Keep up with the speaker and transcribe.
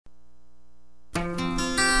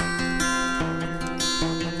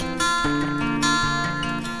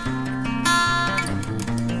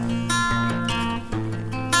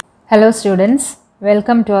Hello students,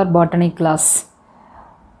 welcome to our botany class.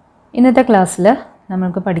 ഇന്നത്തെ ക്ലാസ്സിൽ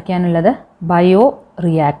നമുക്ക് പഠിക്കാനുള്ളത്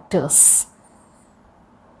bioreactors.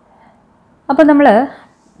 അപ്പോൾ നമ്മൾ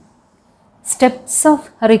steps of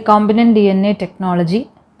recombinant DNA technology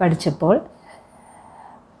പഠിച്ചപ്പോൾ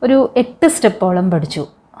ഒരു 8 സ്റ്റെപ്പോളം പഠിച്ചു.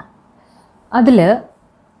 അതിൽ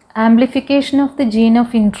amplification of the gene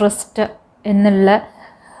of interest എന്നുള്ള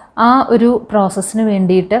ആ ഒരു പ്രോസസ്സിന്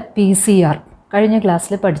വേണ്ടിയിട്ട് PCR കഴിഞ്ഞ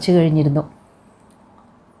ക്ലാസ്സിൽ പഠിച്ചു കഴിഞ്ഞിരുന്നു.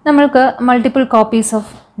 നമ്മൾക്ക് മൾട്ടിപ്പിൾ കോപ്പീസ്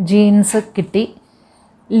ഓഫ് ജീൻസ് കിട്ടി,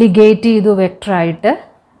 ലിഗേറ്റ് ചെയ്തു വെക്ടറായിട്ട്,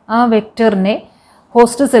 ആ വെക്ടറിനെ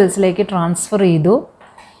ഹോസ്റ്റ് സെൽസിലേക്ക് ട്രാൻസ്ഫർ ചെയ്തു.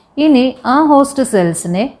 ഇനി ആ ഹോസ്റ്റ്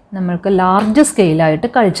സെൽസിനെ നമ്മൾക്ക് ലാർജ് സ്കെയിലായിട്ട്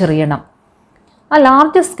കൾച്ചർ ചെയ്യണം. ആ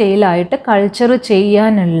ലാർജ് സ്കെയിലായിട്ട് കൾച്ചർ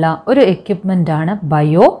ചെയ്യാനുള്ള ഒരു എക്യുപ്മെൻ്റാണ്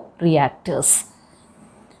bioreactors.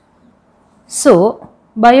 So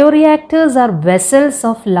bioreactors are vessels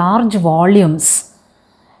of large volumes.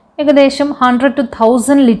 ഏകദേശം 100 to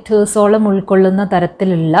 1000 ലിറ്റേഴ്സോളം ഉൾക്കൊള്ളുന്ന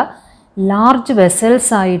തരത്തിലുള്ള ലാർജ്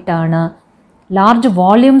വെസൽസ് ആയിട്ടാണ്, ലാർജ്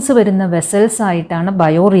വോള്യൂംസ് വരുന്ന വെസൽസ് ആയിട്ടാണ്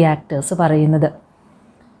ബയോറിയാക്ടേഴ്സ് പറയുന്നത്.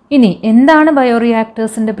 ഇനി എന്താണ്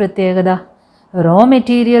ബയോറിയാക്ടേഴ്സിൻ്റെ പ്രത്യേകത? Raw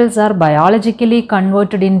materials are biologically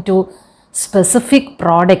converted in to specific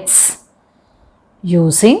products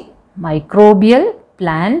using microbial,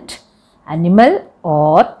 plant, animal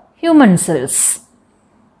or human cells.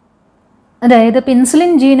 അതായത് ഇപ്പോൾ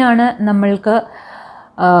ഇൻസുലിൻ ജീനാണ് നമ്മൾക്ക്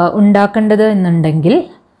ഉണ്ടാക്കേണ്ടത് എന്നുണ്ടെങ്കിൽ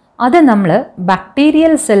അത് നമ്മൾ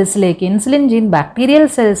bacterial സെൽസിലേക്ക്, insulin gene bacterial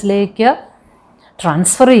സെൽസിലേക്ക്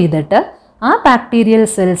transfer ചെയ്തിട്ട് ആ ബാക്ടീരിയൽ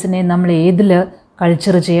സെൽസിനെ നമ്മൾ ഏതിൽ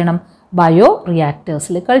കൾച്ചർ ചെയ്യണം? ബയോ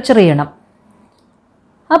റിയാക്ടേഴ്സിൽ കൾച്ചർ ചെയ്യണം.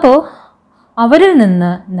 അപ്പോൾ അവരിൽ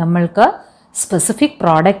നിന്ന് നമ്മൾക്ക് സ്പെസിഫിക്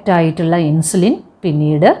പ്രോഡക്റ്റ് ആയിട്ടുള്ള ഇൻസുലിൻ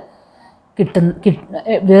പിന്നീട്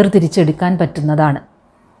വേർതിരിച്ചെടുക്കാൻ പറ്റുന്നതാണ്.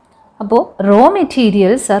 അപ്പോൾ raw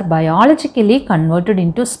materials are biologically converted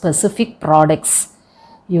in to specific products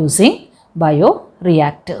using bio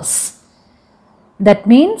reactors. That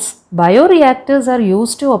means bioreactors are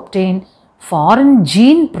used to obtain foreign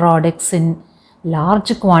gene products in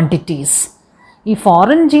large quantities. ഈ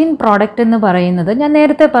ഫോറിൻ ജീൻ പ്രോഡക്റ്റ് എന്ന് പറയുന്നത് ഞാൻ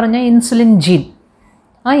നേരത്തെ പറഞ്ഞ ഇൻസുലിൻ ജീൻ.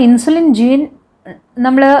 ആ ഇൻസുലിൻ ജീൻ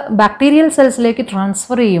നമ്മൾ bacterial സെൽസിലേക്ക്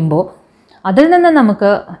transfer ചെയ്യുമ്പോൾ അതിൽ നിന്ന് നമുക്ക്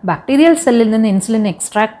ബാക്ടീരിയൽ സെല്ലിൽ നിന്ന് ഇൻസുലിൻ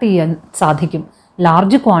എക്സ്ട്രാക്ട് ചെയ്യാൻ സാധിക്കും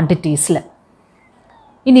ലാർജ് ക്വാണ്ടിറ്റീസിൽ.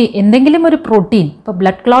 ഇനി എന്തെങ്കിലും ഒരു പ്രോട്ടീൻ, ഇപ്പോൾ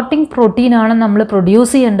ബ്ലഡ് ക്ലോട്ടിംഗ് പ്രോട്ടീനാണ് നമ്മൾ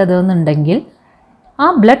പ്രൊഡ്യൂസ് ചെയ്യേണ്ടതെന്നുണ്ടെങ്കിൽ ആ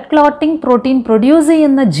ബ്ലഡ് ക്ലോട്ടിംഗ് പ്രോട്ടീൻ പ്രൊഡ്യൂസ്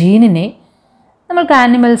ചെയ്യുന്ന ജീനിനെ നമ്മൾക്ക്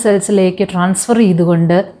ആനിമൽ സെൽസിലേക്ക് ട്രാൻസ്ഫർ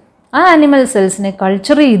ചെയ്തുകൊണ്ട് ആ ആനിമൽ സെൽസിനെ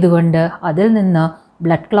കൾച്ചർ ചെയ്തുകൊണ്ട് അതിൽ നിന്ന്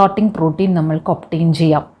ബ്ലഡ് ക്ലോട്ടിംഗ് പ്രോട്ടീൻ നമ്മൾക്ക് ഒബ്റ്റെയിൻ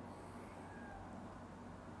ചെയ്യാം.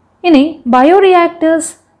 ഇനി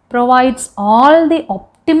bioreactors provides all the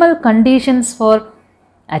optimal conditions for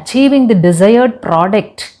achieving the desired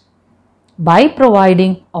product by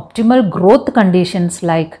providing optimal growth conditions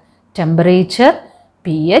like temperature,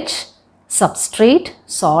 pH, substrate,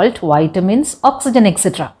 salt, vitamins, oxygen,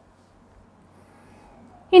 etc.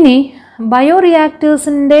 ഇനി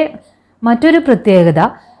ബയോറിയാക്ടേഴ്സിൻ്റെ മറ്റൊരു പ്രത്യേകത,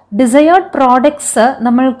 ഡിസയേർഡ് പ്രോഡക്ട്സ്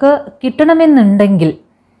നമ്മൾക്ക് കിട്ടണമെന്നുണ്ടെങ്കിൽ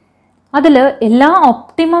അതിൽ എല്ലാ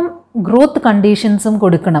ഒപ്റ്റിമം ഗ്രോത്ത് കണ്ടീഷൻസും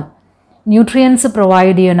കൊടുക്കണം. ന്യൂട്രിയൻസ്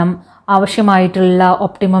പ്രൊവൈഡ് ചെയ്യണം, ആവശ്യമായിട്ടുള്ള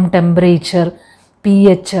optimum temperature,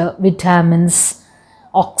 pH, vitamins,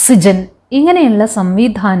 oxygen, ഇങ്ങനെയുള്ള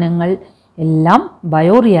സംവിധാനങ്ങൾ എല്ലാം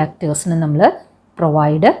ബയോറിയാക്ടേഴ്സിന് നമ്മൾ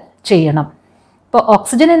പ്രൊവൈഡ് ചെയ്യണം. ഇപ്പോൾ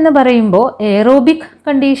ഓക്സിജൻ എന്ന് പറയുമ്പോൾ എയറോബിക്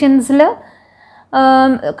കണ്ടീഷൻസിൽ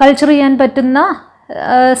കൾച്ചർ ചെയ്യാൻ പറ്റുന്ന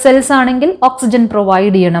സെൽസ് ആണെങ്കിൽ ഓക്സിജൻ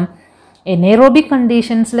പ്രൊവൈഡ് ചെയ്യണം. എനേറോബിക്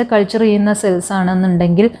കണ്ടീഷൻസിൽ കൾച്ചർ ചെയ്യുന്ന സെൽസ്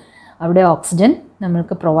ആണെന്നുണ്ടെങ്കിൽ അവിടെ ഓക്സിജൻ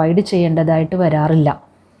നമ്മൾക്ക് പ്രൊവൈഡ് ചെയ്യേണ്ടതായിട്ട് വരാറില്ല.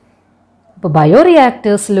 അപ്പോൾ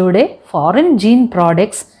ബയോറിയാക്ടേഴ്സിലൂടെ foreign gene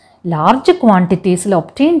products large ക്വാണ്ടിറ്റീസിൽ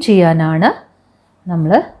obtain ചെയ്യാനാണ്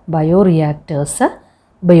നമ്മൾ ബയോറിയാക്ടേഴ്സ്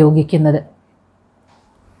ഉപയോഗിക്കുന്നത്.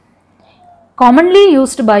 Commonly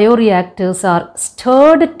used bioreactors R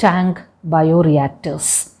stirred tank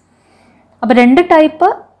bioreactors. അപ്പോൾ 2 ടൈപ്പ്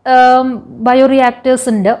ബയോറിയാക്ടേഴ്സ്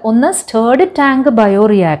ഉണ്ട്. ഒന്ന് സ്റ്റേർഡ് ടാങ്ക്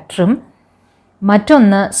ബയോറിയാക്ടറും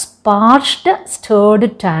മറ്റൊന്ന് സ്പാർഷ്ഡ് സ്റ്റേർഡ്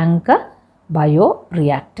ടാങ്ക്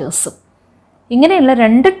ബയോറിയാക്ടേഴ്സും. ഇങ്ങനെയുള്ള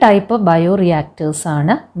 2 ടൈപ്പ്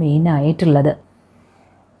ബയോറിയാക്ടേഴ്സാണ് മെയിനായിട്ടുള്ളത്.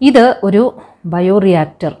 ഇത് ഒരു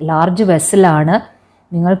ബയോറിയാക്ടർ ലാർജ് വെസലാണ്.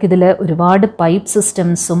 നിങ്ങൾക്കിതിൽ ഒരുപാട് പൈപ്പ്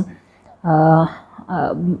സിസ്റ്റംസും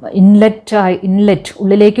ഇൻലെറ്റ്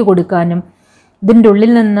ഉള്ളിലേക്ക് കൊടുക്കാനും ഇതിൻ്റെ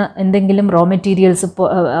ഉള്ളിൽ നിന്ന് എന്തെങ്കിലും റോ മെറ്റീരിയൽസ്,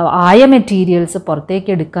 മെറ്റീരിയൽസ് പുറത്തേക്ക്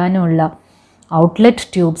എടുക്കാനുമുള്ള ഔട്ട്ലെറ്റ്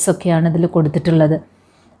ട്യൂബ്സൊക്കെയാണ് ഇതിൽ കൊടുത്തിട്ടുള്ളത്.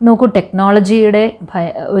 നോക്കൂ, ടെക്നോളജിയുടെ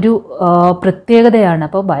ഒരു പ്രത്യേകതയാണ്.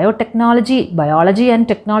 അപ്പോൾ biotechnology, biology and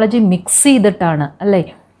technology mix ചെയ്തിട്ടാണ് അല്ലേ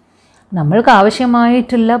നമ്മൾക്ക്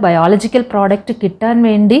ആവശ്യമായിട്ടുള്ള ബയോളജിക്കൽ പ്രോഡക്റ്റ് കിട്ടാൻ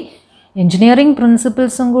വേണ്ടി എൻജിനീയറിംഗ്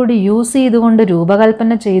പ്രിൻസിപ്പിൾസും കൂടി യൂസ് ചെയ്തുകൊണ്ട്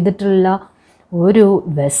രൂപകൽപ്പന ചെയ്തിട്ടുള്ള ഒരു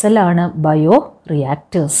വെസലാണ് ബയോ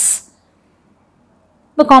റിയാക്ടേഴ്സ്.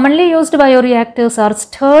 ഇപ്പോൾ commonly used bioreactors R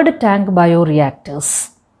stirred tank bioreactors.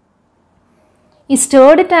 ഈ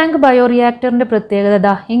സ്റ്റേർഡ് ടാങ്ക് ബയോറിയാക്ടറിൻ്റെ പ്രത്യേകത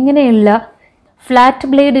ഇങ്ങനെയുള്ള ഫ്ലാറ്റ്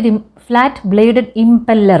ബ്ലേഡഡ്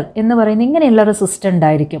ഇംപെല്ലർ എന്ന് പറയുന്ന ഇങ്ങനെയുള്ള ഒരു സിസ്റ്റം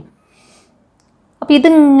ഉണ്ടായിരിക്കും. അപ്പോൾ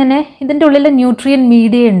ഇതിൻ്റെ ഉള്ളിൽ ന്യൂട്രിയൻ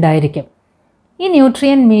മീഡിയ ഉണ്ടായിരിക്കും. ഈ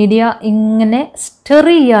ന്യൂട്രിയൻ മീഡിയ ഇങ്ങനെ സ്റ്റെർ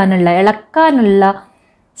ചെയ്യാനുള്ള, ഇളക്കാനുള്ള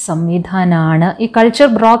സംവിധാനമാണ്. ഈ കൾച്ചർ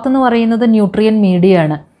ബ്രോത്ത് എന്ന് പറയുന്നത് ന്യൂട്രിയൻ മീഡിയ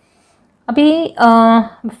ആണ്. അപ്പോൾ ഈ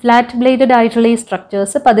ഫ്ലാറ്റ് ബ്ലേഡഡ് ആയിട്ടുള്ള ഈ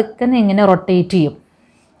സ്ട്രക്ചേഴ്സ് പതുക്കെ ഇങ്ങനെ റൊട്ടേറ്റ് ചെയ്യും.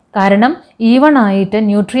 കാരണം ഈവൺ ആയിട്ട്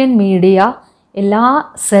ന്യൂട്രിയൻ മീഡിയ എല്ലാ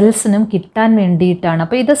സെൽസിനും കിട്ടാൻ വേണ്ടിയിട്ടാണ്.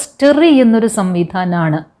 അപ്പോൾ ഇത് സ്റ്റെർ ചെയ്യുന്നൊരു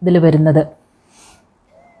സംവിധാനമാണ് ഇതിൽ വരുന്നത്.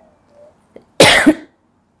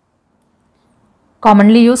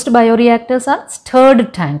 Commonly used bioreactors R stirred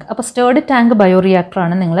tank. അപ്പോൾ സ്റ്റേർഡ് ടാങ്ക്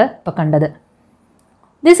ബയോറിയാക്ടറാണ് നിങ്ങൾ ഇപ്പോൾ കണ്ടത്.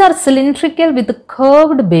 These are cylindrical with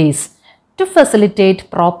curved base two facilitate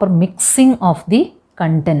proper mixing of the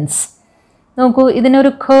contents. നോക്കൂ,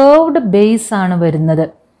 ഇതിനൊരു കർവ്ഡ് ബേസ് ആണ് വരുന്നത്.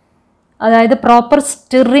 അതായത് പ്രോപ്പർ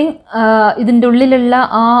സ്റ്റിറിങ്, ഇതിൻ്റെ ഉള്ളിലുള്ള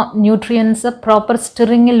ആ ന്യൂട്രിയൻസ് പ്രോപ്പർ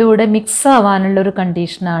സ്റ്റിറിങ്ങിലൂടെ മിക്സ് ആവാനുള്ള ഒരു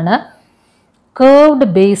കണ്ടീഷനാണ്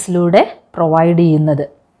കർവ്ഡ് ബേസിലൂടെ പ്രൊവൈഡ് ചെയ്യുന്നത്.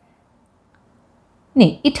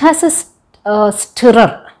 It has a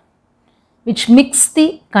stirrer which mixes the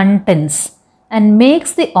contents and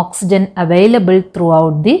makes the oxygen available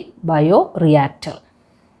throughout the bioreactor.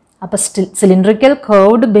 അപ്പോൾ സിലിണ്ട്രിക്കൽ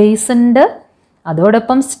കർവ്ഡ് ബേസ് ഉണ്ട്,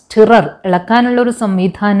 അതോടൊപ്പം സ്റ്റിറർ, ഇളക്കാനുള്ളൊരു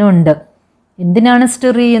സംവിധാനമുണ്ട്. എന്തിനാണ്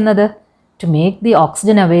സ്റ്റിർ ചെയ്യുന്നത്? To make the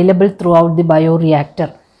oxygen available through out the bioreactor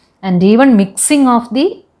and even mixing of the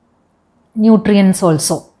nutrients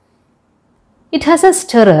also. It has A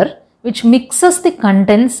stirrer which mixes the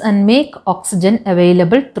contents and make oxygen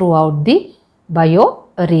available throughout the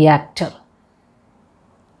bioreactor.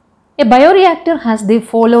 A bioreactor has the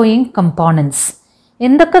following components.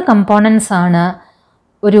 എന്തൊക്കെ components ആണ്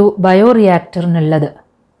ഒരു ബയോറിയാക്ടറിനുള്ളത്?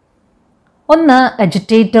 ഒന്ന്,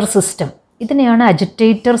 agitator system. ഇതിനെയാണ്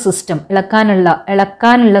agitator system,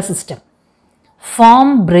 ഇളക്കാനുള്ള system. Form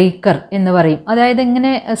breaker എന്ന് പറയും. അതായത്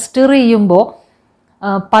ഇങ്ങനെ stir ചെയ്യുമ്പോൾ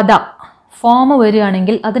ഫോം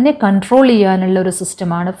വരികയാണെങ്കിൽ അതിനെ കൺട്രോൾ ചെയ്യാനുള്ള ഒരു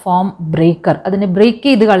സിസ്റ്റമാണ് ഫോം ബ്രേക്കർ. അതിനെ ബ്രേക്ക്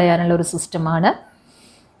ചെയ്ത് കളയാനുള്ള ഒരു സിസ്റ്റമാണ്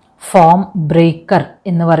ഫോം ബ്രേക്കർ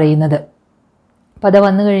എന്ന് പറയുന്നത്. പത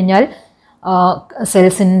വന്നു കഴിഞ്ഞാൽ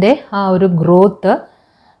സെൽസിൻ്റെ ആ ഒരു ഗ്രോത്ത്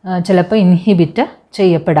ചിലപ്പോൾ ഇൻഹിബിറ്റ്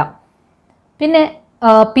ചെയ്യപ്പെടാം. പിന്നെ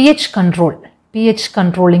pH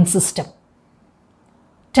controlling system,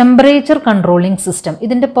 temperature controlling system.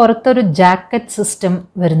 ഇതിൻ്റെ പുറത്തൊരു ജാക്കറ്റ് സിസ്റ്റം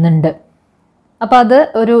വരുന്നുണ്ട്. അപ്പോൾ അത്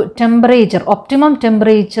ഒരു ഒപ്റ്റിമം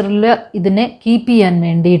ടെമ്പറേച്ചറിൽ ഇതിനെ കീപ്പ് ചെയ്യാൻ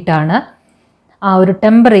വേണ്ടിയിട്ടാണ് ആ ഒരു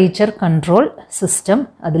ടെമ്പറേച്ചർ കൺട്രോൾ സിസ്റ്റം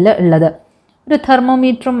അതിൽ ഉള്ളത്. ഒരു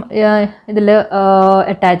തെർമോമീറ്ററും ഇതിൽ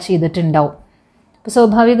അറ്റാച്ച് ചെയ്തിട്ടുണ്ടാവും. അപ്പോൾ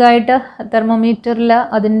സ്വാഭാവികമായിട്ട് തെർമോമീറ്ററിൽ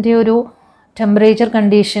അതിൻ്റെ ഒരു ടെമ്പറേച്ചർ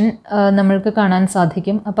കണ്ടീഷൻ നമ്മൾക്ക് കാണാൻ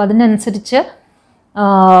സാധിക്കും. അപ്പോൾ അതിനനുസരിച്ച്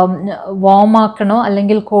വാം ആക്കണോ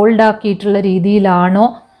അല്ലെങ്കിൽ കോൾഡ് ആക്കിയിട്ടുള്ള രീതിയിലാണോ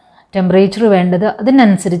ടെമ്പറേച്ചർ വേണ്ടത്,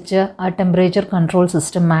 അതിനനുസരിച്ച് ആ ടെമ്പറേച്ചർ കൺട്രോൾ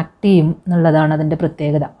സിസ്റ്റം ആക്ട് ചെയ്യും എന്നുള്ളതാണ് അതിൻ്റെ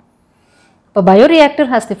പ്രത്യേകത. അപ്പോൾ bioreactor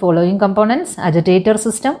has the following components: agitator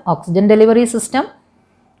system, oxygen delivery system,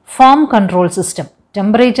 form control system,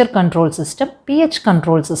 temperature control system, pH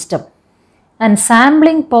control system and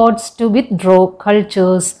sampling pots to withdraw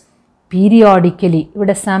cultures periodically.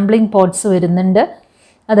 ഇവിടെ sampling pots വരുന്നുണ്ട്.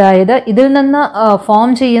 അതായത് ഇതിൽ നിന്ന് ഫോം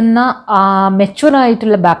ചെയ്യുന്ന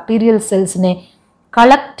മെച്യൂറായിട്ടുള്ള ബാക്ടീരിയൽ സെൽസിനെ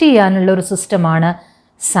കളക്ട് ചെയ്യാനുള്ള ഒരു സിസ്റ്റമാണ്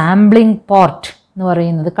sampling pot എന്ന്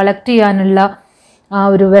പറയുന്നത്. കളക്ട് ചെയ്യാനുള്ള ആ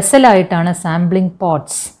ഒരു വെസലായിട്ടാണ് സാമ്പിളിംഗ്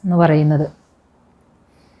പോട്ട്സ് എന്ന് പറയുന്നത്.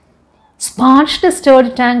 സ്പാർഷ്ഡ്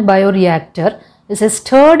stirred tank bioreactor is A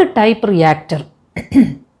stirred type reactor.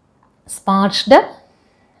 സ്പാർഷ്ഡ്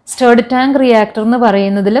stirred tank reactor എന്ന്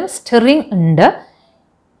പറയുന്നതിലും സ്റ്റിറിങ് ഉണ്ട്.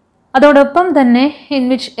 അതോടൊപ്പം തന്നെ in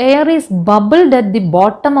which air is bubbled at the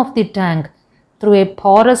bottom of the tank through A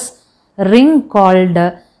porous ring called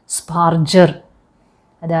സ്പാർജർ.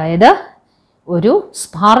 അതായത് ഒരു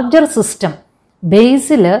സ്പാർജർ സിസ്റ്റം,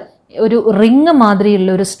 ബേസിൽ ഒരു ring മാതിരിയുള്ള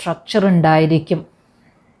ഒരു സ്ട്രക്ചർ ഉണ്ടായിരിക്കും.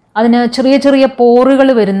 അതിന് ചെറിയ ചെറിയ പോറുകൾ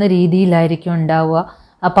വരുന്ന രീതിയിലായിരിക്കും ഉണ്ടാവുക.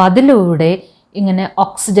 അപ്പോൾ അതിലൂടെ ഇങ്ങനെ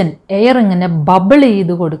ഓക്സിജൻ, എയർ ഇങ്ങനെ ബബിൾ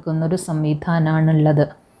ചെയ്ത് കൊടുക്കുന്നൊരു സംവിധാനമാണുള്ളത്.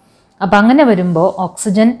 അപ്പം അങ്ങനെ വരുമ്പോൾ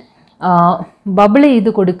ഓക്സിജൻ ബബിൾ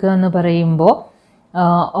ചെയ്ത് കൊടുക്കുക എന്ന് പറയുമ്പോൾ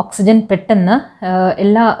ഓക്സിജൻ പെട്ടെന്ന്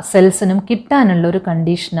എല്ലാ സെൽസിനും കിട്ടാനുള്ളൊരു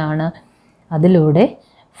കണ്ടീഷനാണ് അതിലൂടെ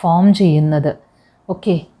ഫോം ചെയ്യുന്നത്.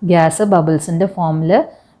 ഓക്കെ, ഗ്യാസ് ബബിൾസിൻ്റെ ഫോമിൽ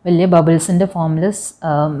വലിയ ബബിൾസിൻ്റെ ഫോമിൽ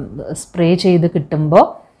സ്പ്രേ ചെയ്ത് കിട്ടുമ്പോൾ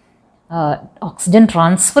ഓക്സിജൻ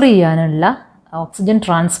ട്രാൻസ്ഫർ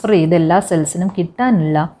ചെയ്ത് എല്ലാ സെൽസിനും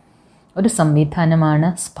കിട്ടാനുള്ള ഒരു സംവിധാനമാണ്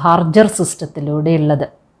സ്പാർജർ സിസ്റ്റത്തിലൂടെയുള്ളത്.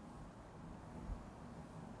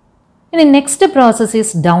 ഇനി next process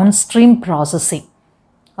is down stream processing.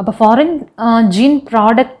 അപ്പോൾ ഫോറിൻ ജീൻ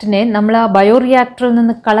പ്രോഡക്റ്റിനെ നമ്മൾ ആ ബയോറിയാക്ടറിൽ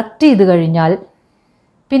നിന്ന് കളക്ട് ചെയ്ത് കഴിഞ്ഞാൽ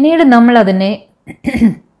പിന്നീട് നമ്മളതിനെ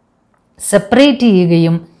സെപ്പറേറ്റ്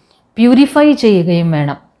ചെയ്യുകയും പ്യൂരിഫൈ ചെയ്യുകയും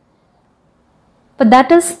വേണം. അപ്പോൾ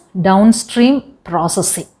that is down stream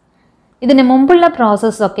processing. ഇതിന് മുമ്പുള്ള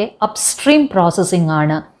പ്രോസസ്സൊക്കെ അപ്സ്ട്രീം പ്രോസസ്സിംഗ്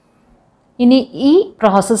ആണ്. ഇനി ഈ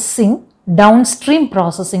പ്രോസസ്സിങ് ഡൗൺ സ്ട്രീം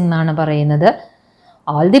പ്രോസസ്സിംഗ് എന്നാണ് പറയുന്നത്.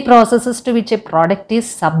 All the processes to which a product is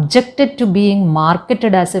subjected to being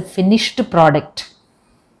marketed as a finished product.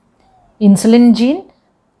 Insulin gene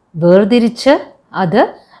വേർതിരിച്ച് അത്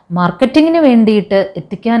മാർക്കറ്റിങ്ങിന് വേണ്ടിയിട്ട്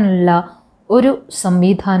എത്തിക്കാനുള്ള ഒരു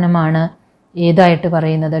സംവിധാനമാണ് ഏതായിട്ട്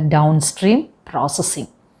പറയുന്നത് ഡൗൺ സ്ട്രീം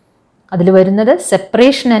പ്രോസസ്സിംഗ്. അതിൽ വരുന്നത്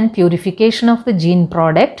separation and purification of the gene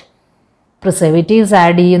product, preservatives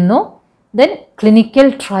add ചെയ്യുന്നു, ദെൻ ക്ലിനിക്കൽ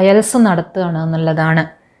ട്രയൽസ് നടത്തുകയാണ് എന്നുള്ളതാണ്.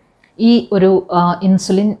 ഈ ഒരു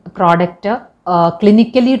ഇൻസുലിൻ പ്രോഡക്റ്റ്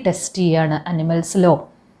ക്ലിനിക്കലി ടെസ്റ്റ് ചെയ്യുകയാണ്. അനിമൽസിലോ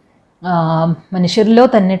മനുഷ്യരിലോ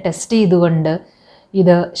തന്നെ ടെസ്റ്റ് ചെയ്തുകൊണ്ട്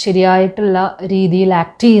ഇത് ശരിയായിട്ടുള്ള രീതിയിൽ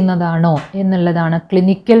ആക്ട് ചെയ്യുന്നതാണോ എന്നുള്ളതാണ്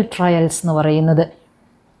ക്ലിനിക്കൽ ട്രയൽസ് എന്ന് പറയുന്നത്.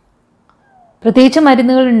 പ്രത്യേകിച്ച്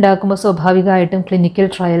മരുന്നുകൾ ഉണ്ടാക്കുമ്പോൾ സ്വാഭാവികമായിട്ടും ക്ലിനിക്കൽ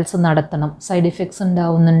ട്രയൽസ് നടത്തണം, സൈഡ് ഇഫക്ട്സ്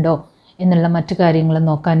ഉണ്ടാവുന്നുണ്ടോ എന്നുള്ള മറ്റു കാര്യങ്ങൾ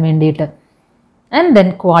നോക്കാൻ വേണ്ടിയിട്ട്. And then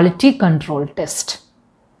quality control test.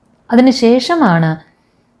 അതിനുശേഷമാണ്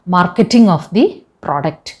മാർക്കറ്റിംഗ് ഓഫ് ദി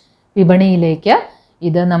പ്രോഡക്റ്റ്. വിപണിയിലേക്ക്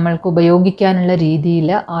ഇത് നമ്മൾക്ക് ഉപയോഗിക്കാനുള്ള രീതിയിൽ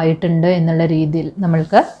ആയിട്ടുണ്ട് എന്നുള്ള രീതിയിൽ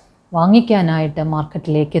നമ്മൾക്ക് വാങ്ങിക്കാനായിട്ട്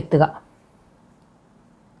മാർക്കറ്റിലേക്ക് എത്തുക.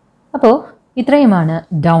 അപ്പോൾ ഇത്രയുമാണ്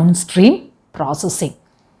ഡൗൺ സ്ട്രീം പ്രോസസ്സിംഗ്.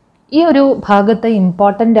 ഈ ഒരു ഭാഗത്ത്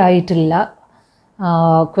ഇമ്പോർട്ടൻ്റ് ആയിട്ടുള്ള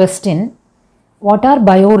question, what are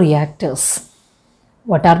bioreactors?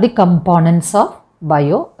 What are the components of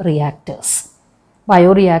bioreactors?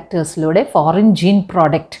 ബയോറിയാക്ടേഴ്സിലൂടെ foreign gene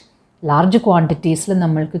product large ക്വാണ്ടിറ്റീസിൽ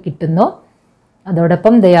നമ്മൾക്ക് കിട്ടുന്നു.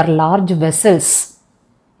 അതോടൊപ്പം they are large vessels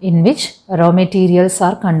in which raw materials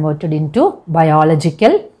are converted in to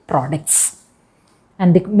biological products.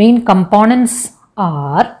 And the main components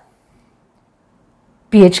R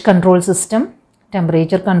pH control system,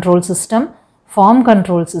 temperature control system, form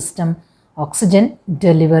control system, oxygen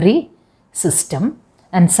delivery system,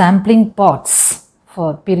 and sampling pots for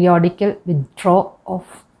periodical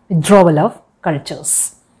withdrawal of cultures.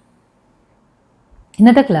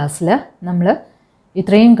 ഇന്നത്തെ ക്ലാസ്സിൽ നമ്മൾ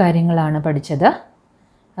ഇത്രയും കാര്യങ്ങളാണ് പഠിച്ചത്.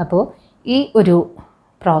 അപ്പോൾ ഈ ഒരു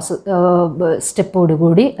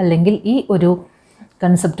സ്റ്റെപ്പോടുകൂടി അല്ലെങ്കിൽ ഈ ഒരു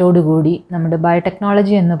കൺസെപ്റ്റോടുകൂടി നമ്മുടെ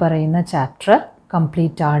ബയോടെക്നോളജി എന്ന് പറയുന്ന ചാപ്റ്റർ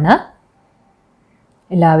കംപ്ലീറ്റ് ആണ്.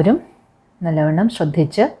 എല്ലാവരും നല്ലവണ്ണം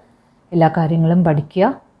ശ്രദ്ധിച്ച് എല്ലാ കാര്യങ്ങളും പഠിക്കുക.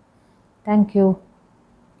 Thank you.